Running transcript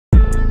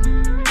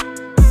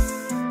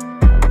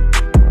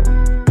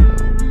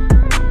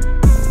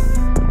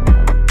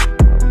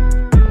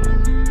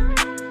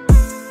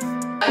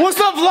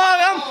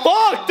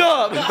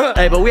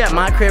Hey, but we at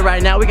my crib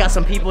right now. We got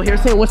some people here.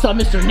 Say what's up,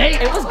 Mr. Nate.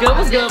 Hey, what's good,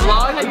 vlog?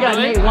 How you got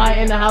doing? Nate White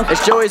in the house.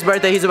 It's Joey's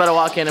birthday. He's about to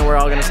walk in and we're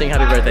all gonna sing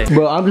happy birthday.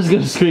 Bro, I'm just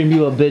gonna scream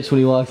you a bitch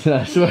when he walks in,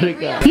 I swear to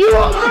God. You a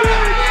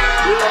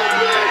bitch! You a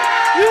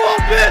bitch! You a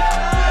bitch!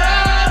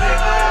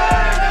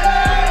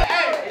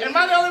 Hey, am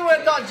I the only one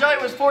that thought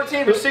Joey was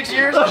 14 for 6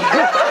 years?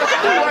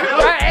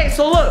 Alright, hey,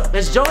 so look,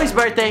 it's Joey's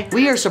birthday.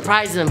 We are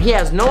surprising him. He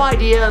has no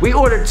idea. We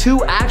ordered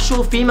 2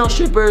 actual female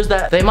strippers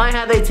that they might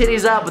have their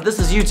titties out, but this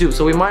is YouTube,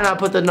 so we might not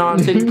put the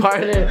non-titty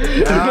part in.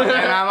 And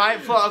I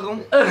might fuck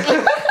them.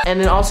 And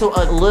then also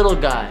a little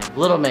guy,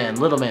 little man,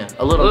 little person,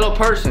 a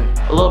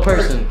little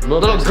person,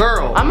 little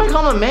girl. I'm gonna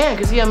call him a man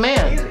because he's a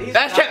man.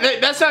 That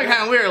sounds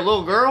kind of weird, a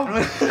little girl.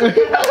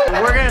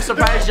 We're gonna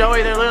surprise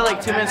Joey. They're literally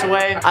like 2 minutes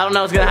away. I don't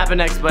know what's gonna happen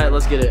next, but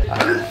let's get it.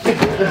 Alright,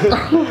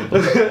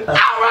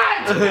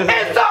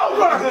 it's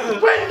over.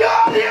 We're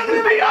going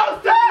to be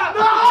on time.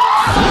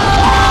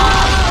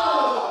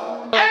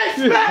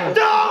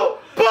 Expecto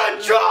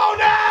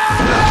Patronum.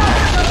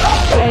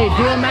 Hey,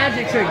 do a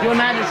magic trick. Do a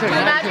magic trick.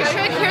 Magic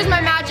trick? Here's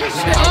my magic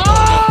trick.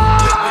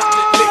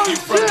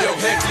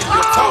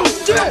 Oh,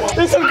 shit.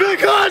 There's some good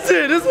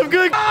content. There's some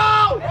good.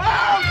 Oh,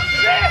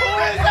 shit. Who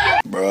is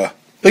that? Bruh,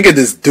 look at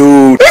this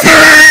dude.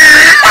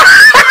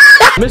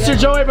 Mr.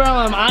 Joey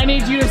Burlum, I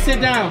need you to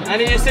sit down. I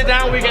need you to sit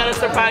down. We got a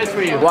surprise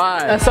for you.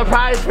 Why? A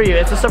surprise for you.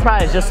 It's a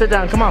surprise. Just sit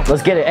down. Come on.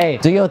 Let's get it. Hey,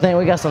 do your thing.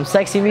 We got some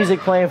sexy music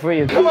playing for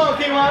you. Come on,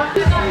 Kima.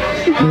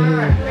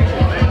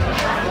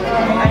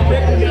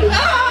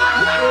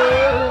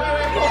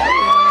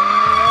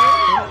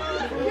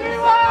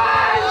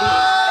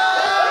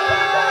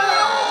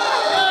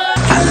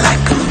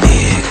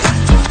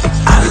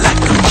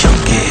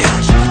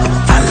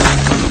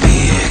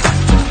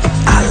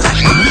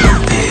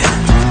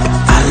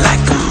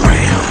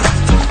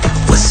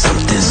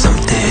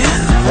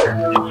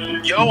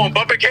 On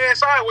Bumper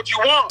KSI, what you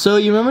want? So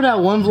you remember that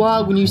one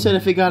vlog when you said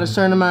if it got a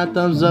certain amount of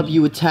thumbs up,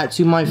 you would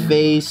tattoo my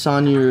face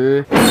on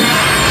your... If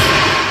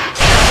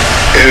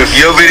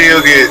your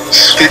video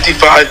gets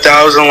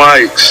 55,000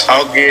 likes,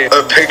 I'll get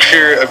a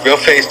picture of your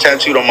face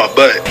tattooed on my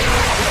butt.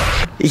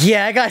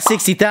 Yeah, I got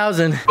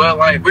 60,000. But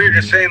like, we were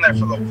just saying that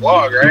for the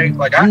vlog, right?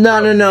 Like,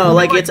 No.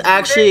 Like, it's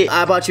actually,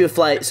 I bought you a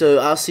flight, so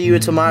I'll see you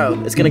tomorrow.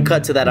 It's gonna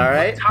cut to that, all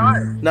right?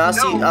 No,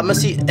 I'm gonna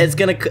see. It's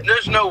gonna cut.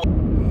 There's no.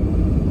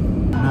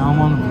 Now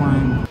I'm on the plane.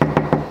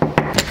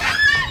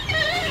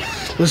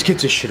 Let's get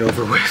this shit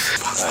over with.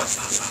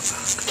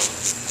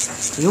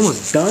 You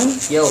almost done?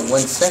 Yo,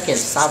 1 second.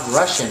 Stop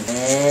rushing.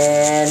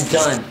 And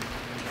done.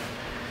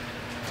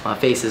 My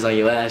face is on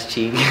your ass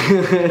cheek.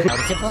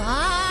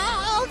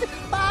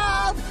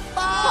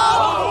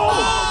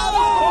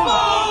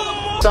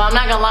 So I'm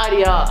not gonna lie to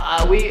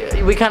y'all,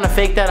 we kind of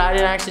faked that. I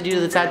didn't actually do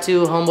the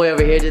tattoo. Homeboy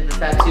over here did the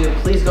tattoo.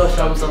 Please go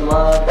show him some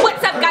love.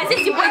 What's up, guys?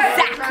 It's your boy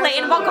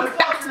Clayton. Welcome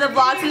back to the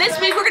vlogs. And this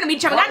week we're gonna be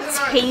jumping on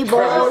tables.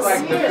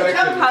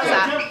 How's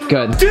that?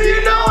 Good. Do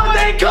you know what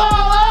they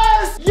call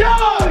us?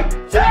 Young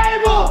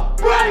Table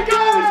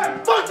Breakers!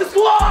 Fuck the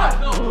squad!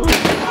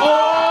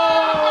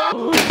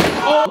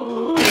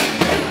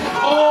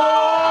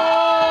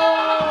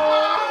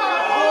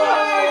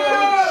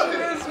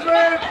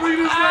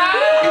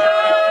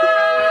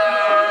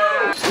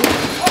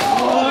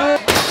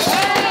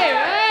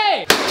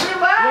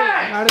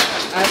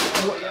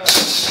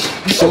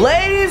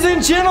 Ladies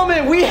and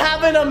gentlemen, we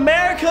have an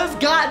America's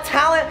Got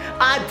Talent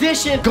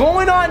audition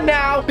going on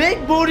now.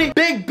 Big booty,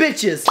 big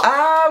bitches.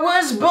 I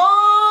was born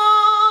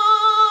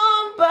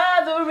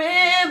by the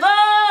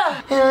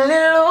river in a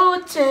little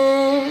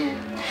ocean,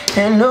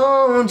 and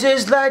oh,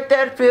 just like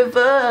that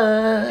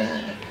river,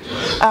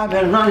 I've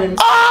been running.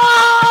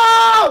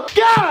 Oh,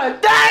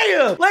 God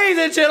damn! Ladies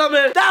and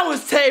gentlemen, that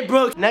was Tay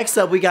Brooks. Next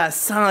up, we got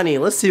Sonny.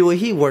 Let's see what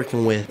he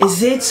working with.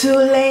 Is it too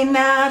late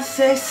now to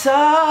say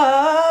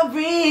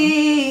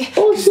sorry?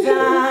 Cause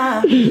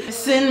I'm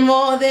missing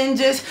more than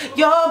just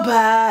your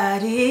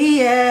body,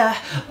 yeah.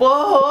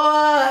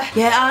 Whoa,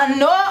 yeah, I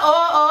know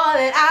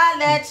that I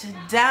let you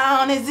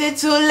down. Is it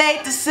too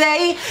late to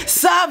say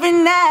sorry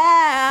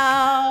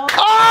now?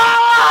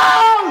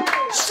 Oh,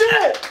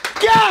 shit!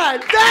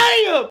 God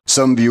damn!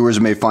 Some viewers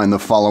may find the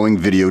following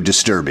video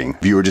disturbing.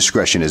 Viewer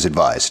discretion is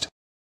advised.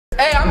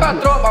 Hey, I'm about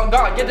to throw up on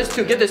God. Get this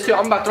too.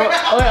 I'm about to throw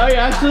up. Oh,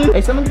 yeah, actually?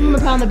 Hey, someone give him a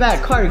pound on the back.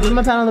 Carter, give him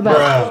a pound on the back.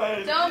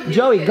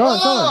 Joey, go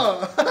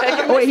on, Hey,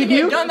 oh, wait, he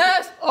do?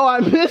 Oh, I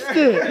missed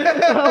it.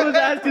 I was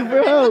asking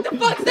for help. What the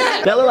fuck's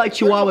that? That looked like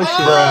Chihuahua shit.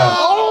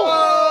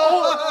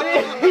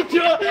 He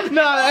threw up.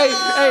 No, hey,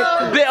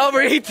 bit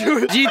over. He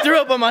threw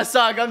up on my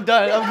sock. I'm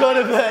done. I'm going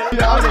to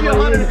bed. I'll give you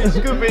 100 if you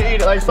scoop it and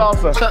eat it like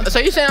salsa. So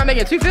you saying I'm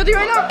making 250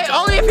 right now? Hey,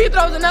 only if he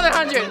throws another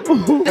 100.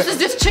 This is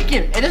just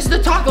chicken, and this is the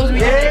tacos we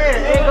have.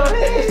 Hey, go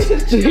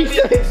ahead. Chicken.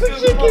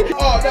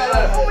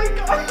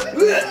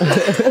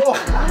 Oh,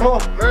 no.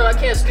 Bro, I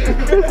can't scoop.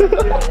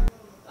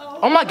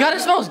 Oh my God,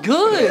 it smells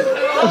good.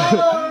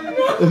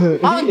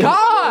 Oh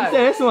God.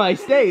 That smells like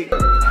steak.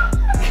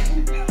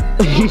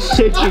 He's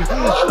shaking.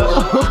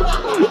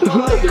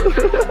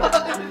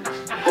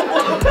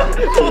 Oh,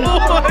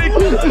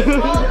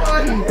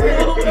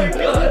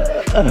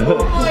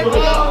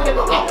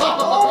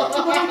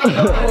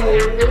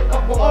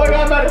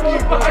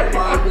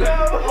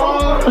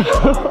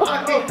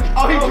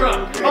 he's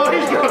drunk. Oh,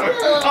 he's drunk.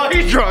 Oh,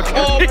 he's drunk.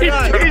 Oh, he's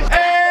drunk.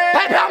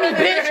 PayPal me,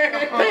 bitch.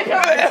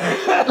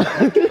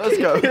 Let's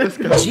go. Let's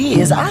go. Gee,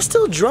 is I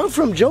still drunk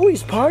from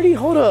Joey's party?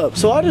 Hold up.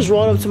 So I just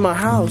rolled up to my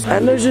house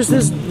and there's just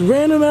this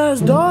random ass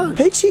dog.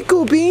 Hey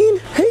Chico Bean.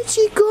 Hey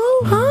Chico.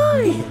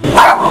 Hi.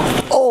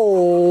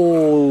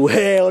 Oh,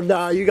 hell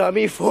nah. You got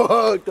me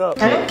fucked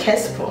up. I don't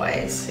kiss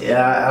boys.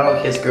 Yeah, I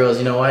don't kiss girls.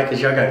 You know why?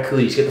 Because y'all got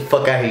cooties. Get the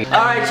fuck out of here.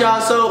 Alright,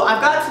 y'all. So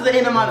I've got to the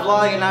end of my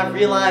vlog and I've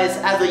realized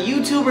as a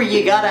YouTuber,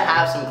 you gotta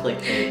have some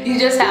clickbait. You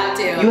just have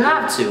to. You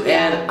have to.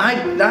 And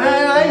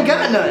I ain't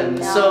got none.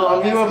 No. So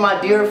I'm here with my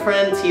dear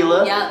friend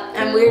Tila. Yep,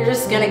 and we're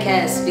just gonna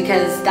kiss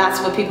because that's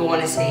what people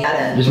want to see.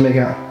 Just make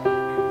out.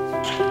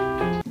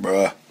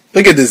 Bruh.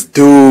 Look at this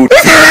dude.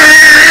 Look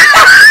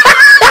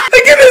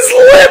at his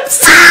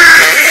lips.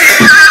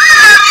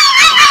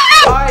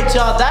 Alright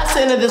y'all, that's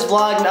the end of this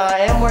vlog. Now I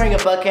am wearing a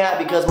bucket hat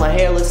because my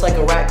hair looks like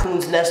a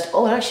raccoon's nest.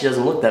 Oh, it actually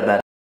doesn't look that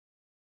bad.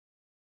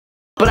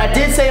 But I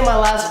did say in my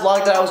last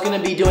vlog that I was going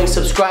to be doing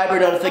subscriber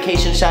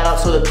notification shoutouts.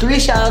 So the 3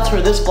 shoutouts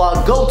for this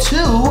vlog go to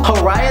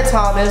Haraya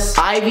Thomas,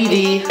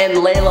 IVD, and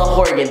Layla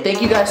Horgan.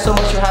 Thank you guys so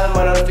much for having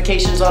my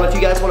notifications on. If you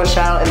guys want a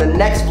shout out in the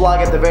next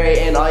vlog at the very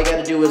end, all you got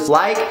to do is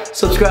like,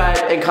 subscribe,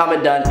 and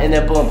comment done. And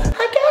then boom, I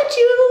got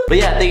you. But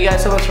yeah, thank you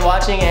guys so much for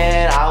watching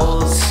and I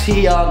will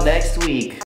see y'all next week.